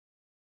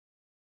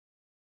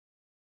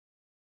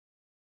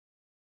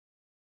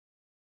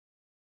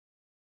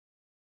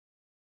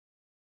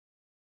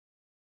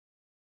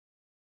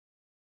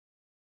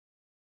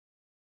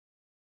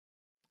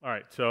All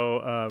right,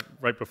 so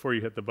right before you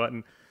hit the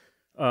button,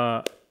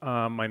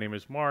 my name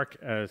is Mark,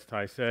 as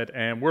Ty said,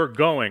 and we're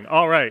going.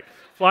 All right,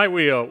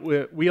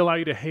 Flywheel, we allow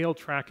you to hail,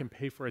 track, and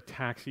pay for a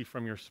taxi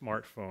from your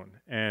smartphone.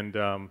 And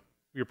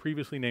we were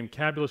previously named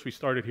Cabulous. We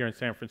started here in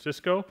San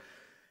Francisco,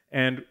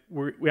 and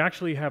we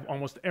actually have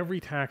almost every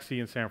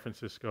taxi in San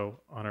Francisco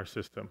on our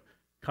system,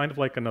 kind of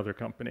like another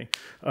company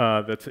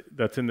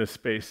that's in this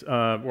space.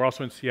 We're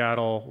also in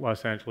Seattle,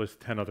 Los Angeles,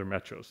 10 other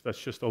metros.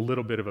 That's just a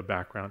little bit of a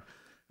background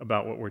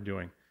about what we're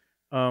doing.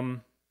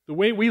 The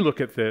way we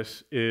look at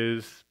this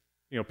is,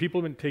 people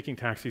have been taking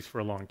taxis for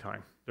a long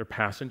time. They're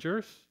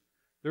passengers,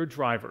 they're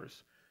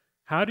drivers.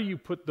 How do you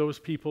put those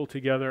people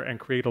together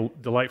and create a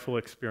delightful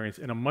experience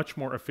in a much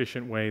more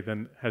efficient way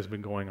than has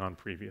been going on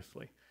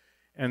previously?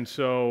 And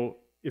so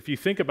if you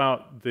think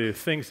about the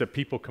things that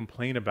people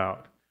complain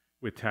about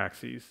with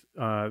taxis,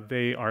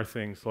 they are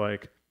things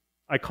like,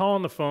 I call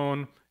on the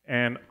phone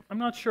and I'm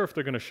not sure if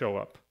they're going to show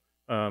up.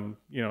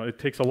 It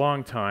takes a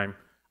long time.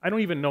 I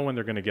don't even know when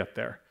they're going to get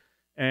there.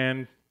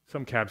 And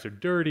some cabs are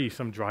dirty,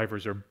 some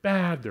drivers are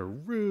bad, they're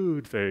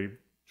rude, they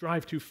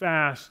drive too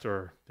fast,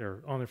 or they're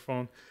on their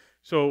phone.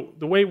 So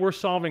the way we're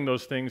solving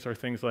those things are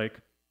things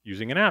like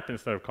using an app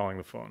instead of calling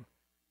the phone.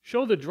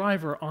 Show the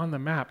driver on the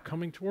map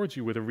coming towards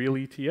you with a real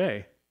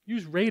ETA.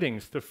 Use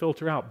ratings to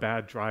filter out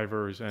bad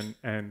drivers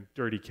and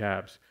dirty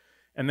cabs.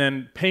 And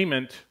then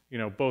payment,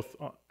 both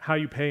how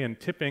you pay and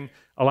tipping,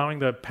 allowing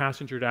the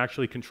passenger to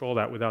actually control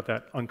that without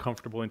that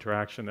uncomfortable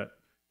interaction that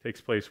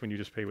takes place when you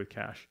just pay with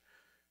cash.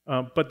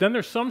 But then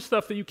there's some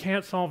stuff that you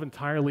can't solve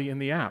entirely in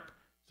the app.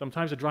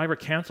 Sometimes a driver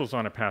cancels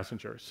on a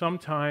passenger.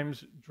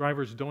 Sometimes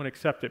drivers don't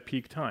accept at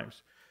peak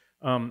times.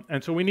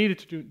 And so we needed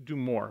to do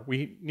more.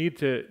 We need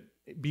to,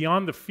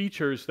 beyond the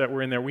features that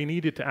were in there, we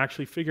needed to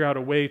actually figure out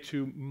a way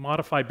to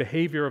modify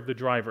behavior of the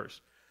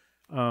drivers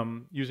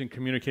using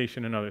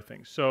communication and other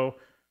things. So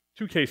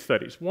 2 case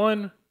studies.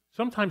 One,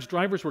 sometimes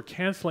drivers were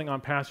canceling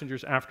on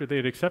passengers after they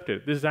had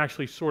accepted it. This is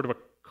actually sort of a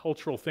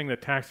cultural thing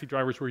that taxi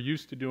drivers were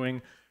used to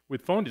doing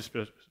with phone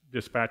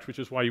dispatch, which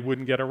is why you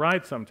wouldn't get a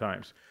ride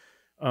sometimes.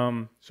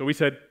 So we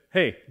said,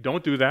 hey,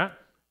 don't do that,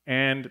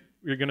 and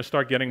you're going to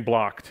start getting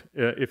blocked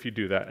if you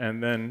do that.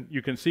 And then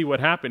you can see what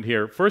happened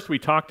here. First we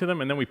talked to them,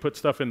 and then we put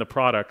stuff in the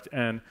product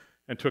and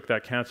took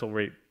that cancel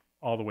rate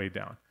all the way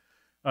down.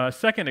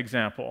 Second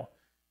example,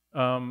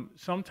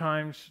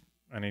 sometimes,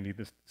 and I need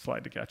this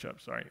slide to catch up,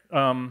 sorry.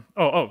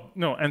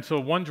 No, and so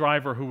one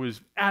driver who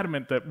was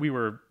adamant that we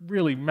were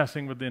really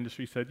messing with the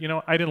industry said,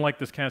 I didn't like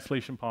this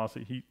cancellation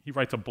policy. He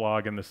writes a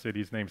blog in the city,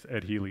 his name's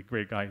Ed Healy,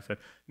 great guy. He said,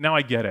 now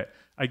I get it.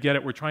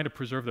 We're trying to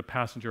preserve the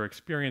passenger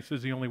experience. This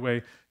is the only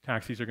way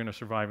taxis are going to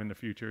survive in the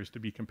future, is to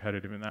be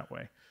competitive in that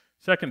way.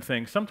 Second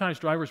thing, sometimes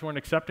drivers weren't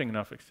accepting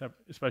enough,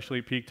 especially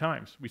at peak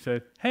times. We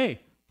said,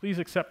 hey, please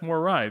accept more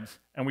rides.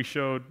 And we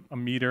showed a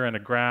meter and a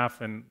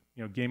graph and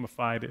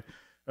gamified it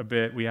a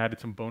bit. We added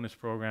some bonus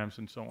programs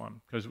and so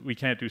on, because we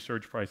can't do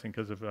surge pricing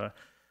because of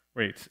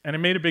rates. And it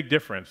made a big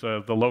difference.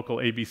 The local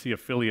ABC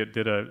affiliate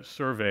did a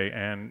survey,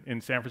 and in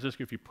San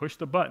Francisco, if you push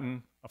the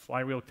button, a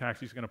Flywheel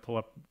taxi is going to pull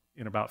up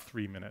in about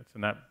 3 minutes,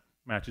 and that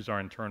matches our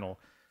internal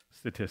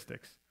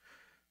statistics.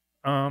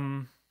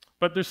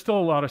 But there's still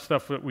a lot of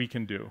stuff that we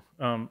can do.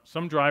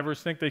 Some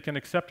drivers think they can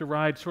accept a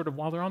ride sort of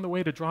while they're on the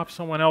way to drop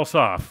someone else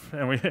off,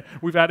 and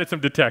we've added some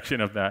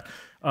detection of that.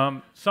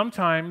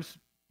 Sometimes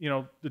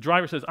the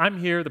driver says, I'm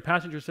here, the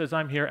passenger says,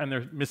 I'm here, and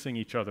they're missing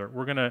each other.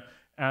 We're going to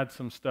add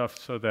some stuff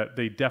so that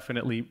they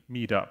definitely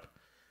meet up.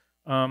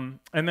 And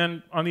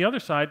then on the other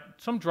side,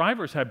 some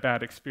drivers had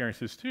bad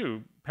experiences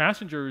too.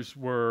 Passengers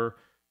were,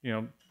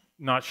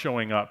 not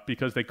showing up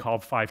because they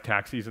called 5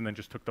 taxis and then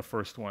just took the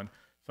first one.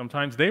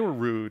 Sometimes they were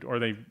rude, or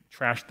they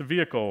trashed the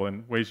vehicle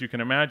in ways you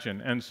can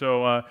imagine. And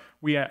so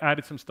we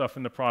added some stuff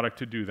in the product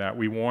to do that.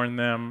 We warn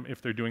them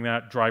if they're doing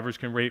that. Drivers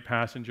can rate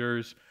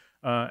passengers.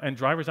 And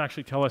drivers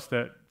actually tell us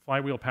that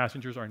Flywheel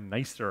passengers are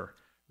nicer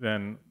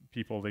than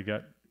people they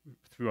get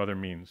through other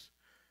means.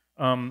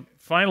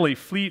 Finally,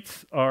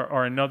 fleets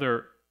are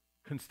another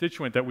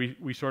constituent that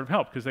we sort of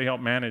help, because they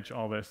help manage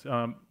all this.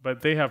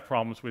 But they have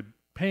problems with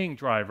paying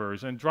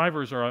drivers, and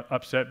drivers are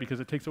upset because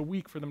it takes a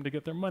week for them to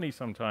get their money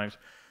sometimes.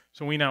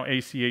 So we now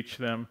ACH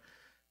them.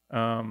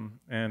 And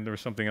there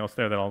was something else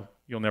there that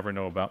you'll never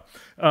know about.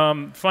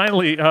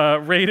 Finally,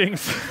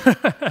 ratings.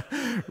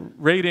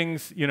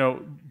 Ratings,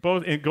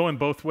 go in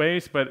both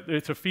ways, but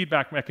it's a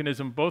feedback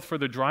mechanism both for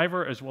the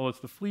driver as well as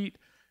the fleet.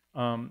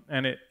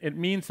 And it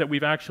means that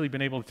we've actually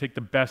been able to take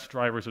the best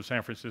drivers of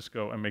San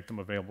Francisco and make them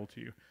available to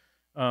you.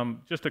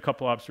 Just a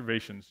couple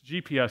observations.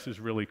 GPS is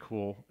really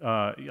cool.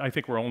 I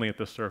think we're only at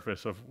the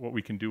surface of what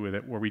we can do with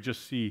it, where we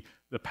just see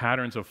the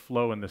patterns of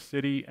flow in the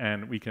city,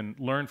 and we can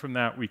learn from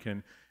that. We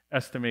can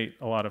estimate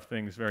a lot of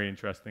things very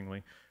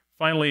interestingly.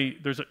 Finally,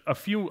 there's a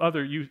few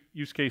other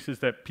use cases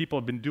that people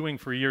have been doing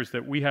for years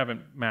that we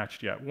haven't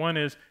matched yet. One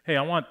is, hey,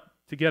 I want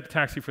to get a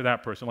taxi for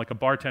that person, like a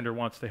bartender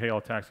wants to hail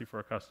a taxi for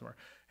a customer.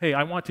 Hey,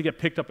 I want to get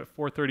picked up at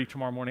 4:30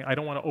 tomorrow morning. I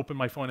don't want to open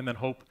my phone and then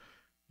hope,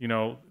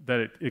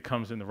 that it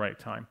comes in the right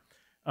time.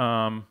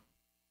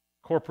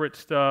 Corporate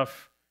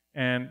stuff,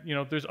 and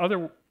there's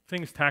other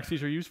things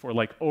taxis are used for,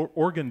 like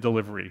organ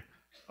delivery,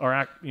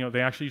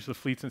 they actually use the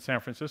fleets in San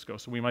Francisco,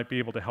 so we might be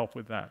able to help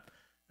with that.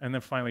 And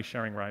then finally,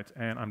 sharing rides,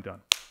 and I'm done.